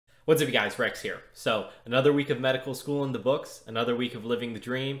What's up, you guys? Rex here. So, another week of medical school in the books, another week of living the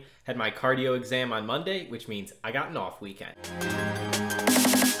dream. Had my cardio exam on Monday, which means I got an off weekend.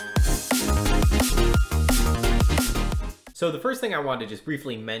 So the first thing I wanted to just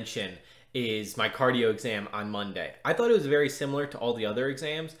briefly mention is my cardio exam on Monday. I thought it was very similar to all the other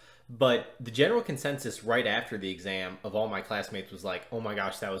exams, but the general consensus right after the exam of all my classmates was like, oh my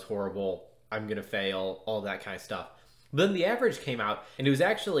gosh, that was horrible, I'm gonna fail, all that kind of stuff. But then the average came out, and it was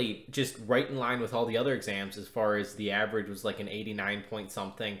actually just right in line with all the other exams as far as the average was like an 89 point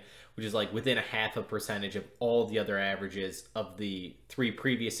something, which is like within a half a percentage of all the other averages of the 3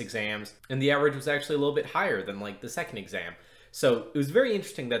 previous exams. And the average was actually a little bit higher than like the second exam. So it was very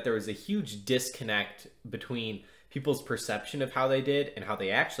interesting that there was a huge disconnect between people's perception of how they did and how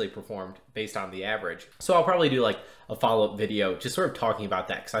they actually performed based on the average. So I'll probably do like a follow-up video just sort of talking about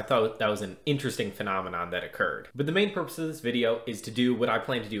that, because I thought that was an interesting phenomenon that occurred. But the main purpose of this video is to do what I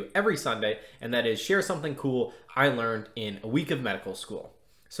plan to do every Sunday, and that is share something cool I learned in a week of medical school.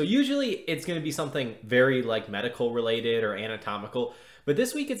 So usually it's going to be something very like medical related or anatomical, but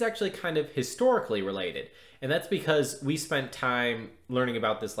this week it's actually kind of historically related. And that's because we spent time learning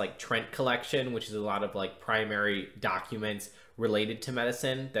about this like Trent collection, which is a lot of like primary documents related to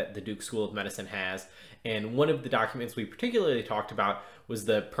medicine that the Duke School of Medicine has. And one of the documents we particularly talked about was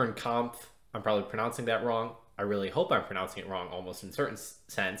the Pernkopf. I'm probably pronouncing that wrong. I really hope I'm pronouncing it wrong almost in a certain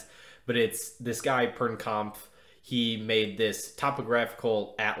sense. But it's this guy Pernkopf. He made this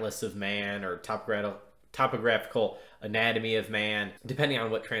topographical atlas of man, or topographical anatomy of man, depending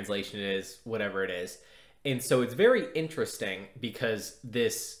on what translation it is, whatever it is. And so it's very interesting because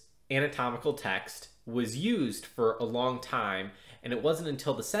this anatomical text was used for a long time, and it wasn't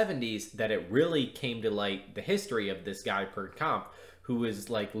until the 70s that it really came to light the history of this guy Pernkopf, who was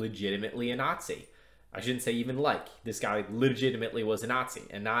like legitimately a Nazi. I shouldn't say even like, this guy legitimately was a Nazi,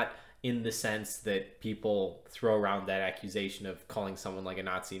 and not in the sense that people throw around that accusation of calling someone like a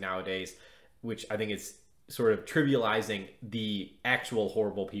Nazi nowadays, which I think is sort of trivializing the actual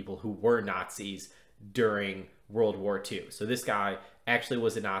horrible people who were Nazis during World War II. So this guy actually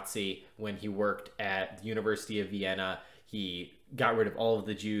was a Nazi when he worked at the University of Vienna. He got rid of all of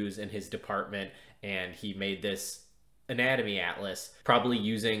the Jews in his department, and he made this anatomy atlas, probably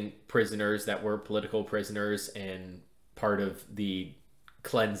using prisoners that were political prisoners and part of the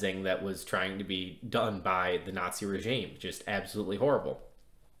cleansing that was trying to be done by the Nazi regime. Just absolutely horrible.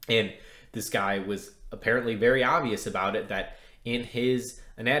 And this guy was apparently very obvious about it, that in his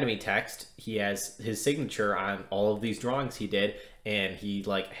anatomy text, he has his signature on all of these drawings he did, and he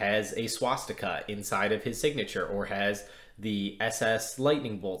like has a swastika inside of his signature, or has the SS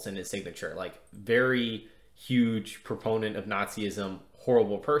lightning bolts in his signature. Like, very huge proponent of Nazism,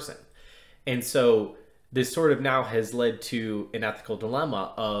 horrible person. And so this sort of now has led to an ethical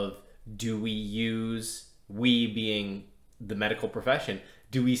dilemma of, do we use, we being the medical profession,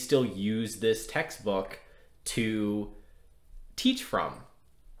 do we still use this textbook to teach from?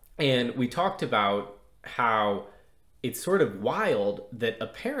 And we talked about how it's sort of wild that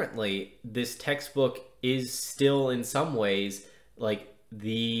apparently this textbook is still in some ways like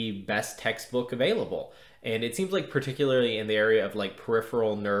the best textbook available. And it seems like particularly in the area of like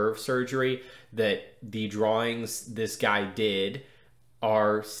peripheral nerve surgery, that the drawings this guy did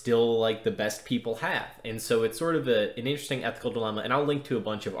are still like the best people have. And so it's sort of an interesting ethical dilemma, and I'll link to a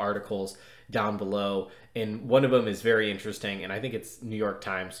bunch of articles down below, and one of them is very interesting, and I think it's New York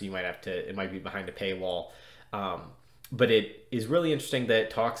Times, so you might have to, it might be behind a paywall, but it is really interesting that it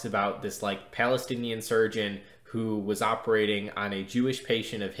talks about this like Palestinian surgeon who was operating on a Jewish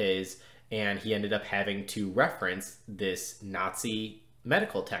patient of his, and he ended up having to reference this Nazi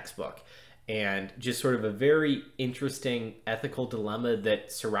medical textbook. And just sort of a very interesting ethical dilemma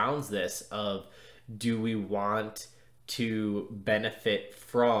that surrounds this of, do we want to benefit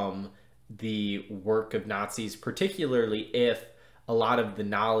from the work of Nazis, particularly if a lot of the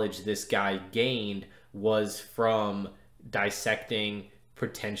knowledge this guy gained was from dissecting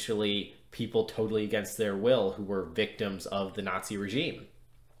potentially people totally against their will who were victims of the Nazi regime.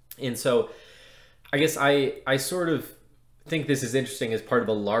 And so I guess I sort of think this is interesting as part of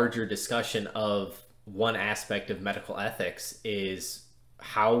a larger discussion of one aspect of medical ethics is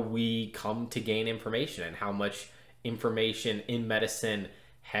how we come to gain information, and how much information in medicine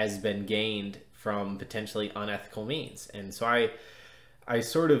has been gained from potentially unethical means. And so I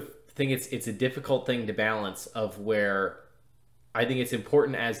sort of think it's a difficult thing to balance, of where I think it's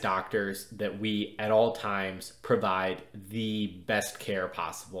important as doctors that we at all times provide the best care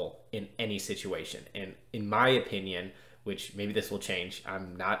possible in any situation. And in my opinion, which maybe this will change,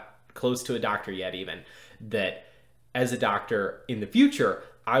 I'm not close to a doctor yet even, that as a doctor in the future,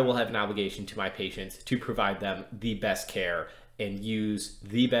 I will have an obligation to my patients to provide them the best care and use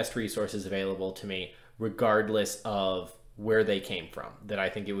the best resources available to me, regardless of where they came from. That I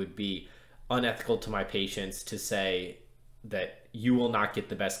think it would be unethical to my patients to say that you will not get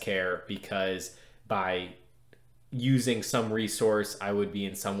the best care because by using some resource, I would be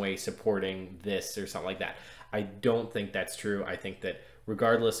in some way supporting this or something like that. I don't think that's true. I think that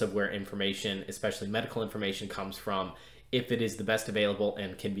regardless of where information, especially medical information, comes from, if it is the best available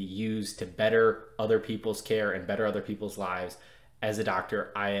and can be used to better other people's care and better other people's lives, as a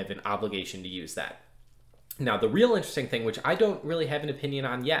doctor, I have an obligation to use that. Now, the real interesting thing, which I don't really have an opinion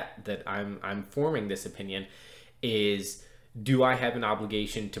on yet, that I'm forming this opinion, is do I have an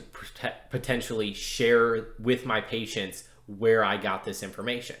obligation to potentially share with my patients where I got this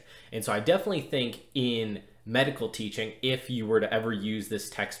information? And so I definitely think in medical teaching, if you were to ever use this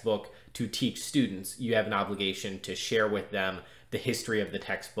textbook to teach students, you have an obligation to share with them the history of the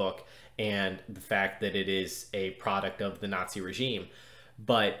textbook and the fact that it is a product of the Nazi regime.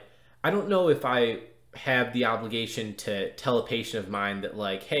 But I don't know if I have the obligation to tell a patient of mine that,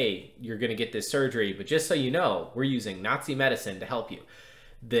 like, hey, you're going to get this surgery, but just so you know, we're using Nazi medicine to help you.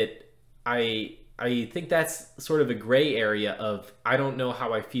 That I think that's sort of a gray area of, I don't know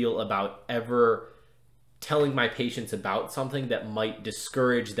how I feel about ever telling my patients about something that might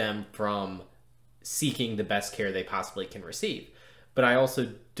discourage them from seeking the best care they possibly can receive. But I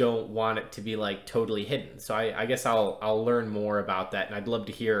also don't want it to be like totally hidden. So I guess I'll learn more about that. And I'd love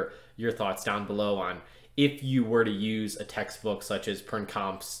to hear your thoughts down below on, if you were to use a textbook such as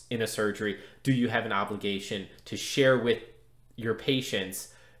Pernkopf's in a surgery, do you have an obligation to share with your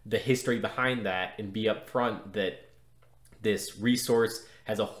patients the history behind that and be upfront that this resource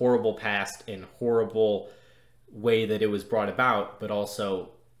has a horrible past and horrible way that it was brought about, but also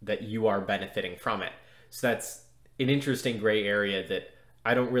that you are benefiting from it? So that's an interesting gray area that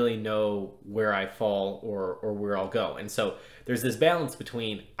I don't really know where I fall or where I'll go. And so there's this balance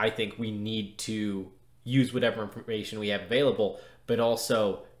between, I think we need to use whatever information we have available, but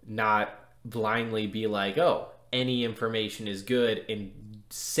also not blindly be like, oh, any information is good, and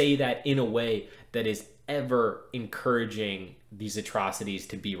say that in a way that is ever encouraging these atrocities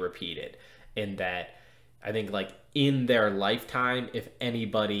to be repeated. And that I think, like, in their lifetime, if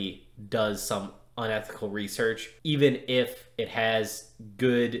anybody does some unethical research, even if it has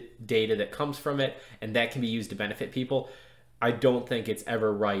good data that comes from it and that can be used to benefit people, I don't think it's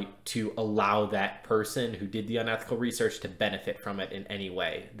ever right to allow that person who did the unethical research to benefit from it in any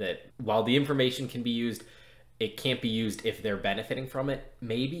way. That while the information can be used, it can't be used if they're benefiting from it.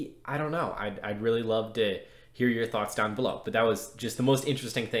 Maybe, I don't know. I'd really love to hear your thoughts down below. But that was just the most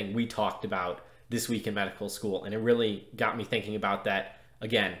interesting thing we talked about this week in medical school, and it really got me thinking about that.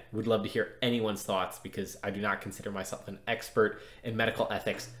 Again, would love to hear anyone's thoughts, because I do not consider myself an expert in medical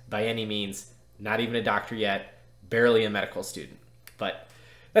ethics by any means, not even a doctor yet, barely a medical student. But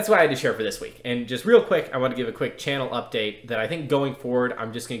that's what I had to share for this week. And just real quick, I want to give a quick channel update that I think going forward,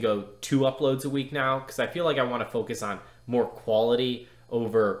 I'm just going to go 2 uploads a week now, because I feel like I want to focus on more quality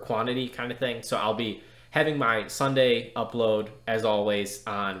over quantity kind of thing. So I'll be having my Sunday upload, as always,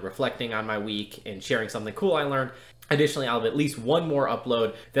 on reflecting on my week and sharing something cool I learned. Additionally, I'll have at least 1 more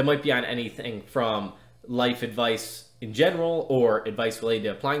upload that might be on anything from life advice in general, or advice related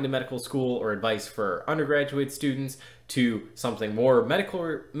to applying to medical school, or advice for undergraduate students, to something more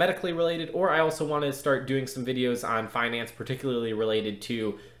medically related. Or I also want to start doing some videos on finance, particularly related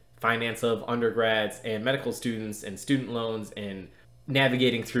to finance of undergrads and medical students and student loans and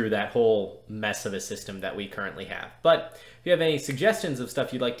navigating through that whole mess of a system that we currently have. But if you have any suggestions of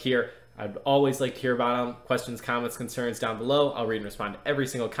stuff you'd like to hear, I'd always like to hear about them. Questions, comments, concerns down below. I'll read and respond to every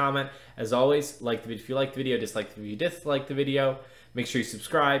single comment. As always, like the video if you like the video, dislike if you dislike the video. Make sure you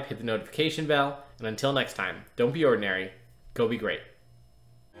subscribe, hit the notification bell, and until next time, don't be ordinary, go be great.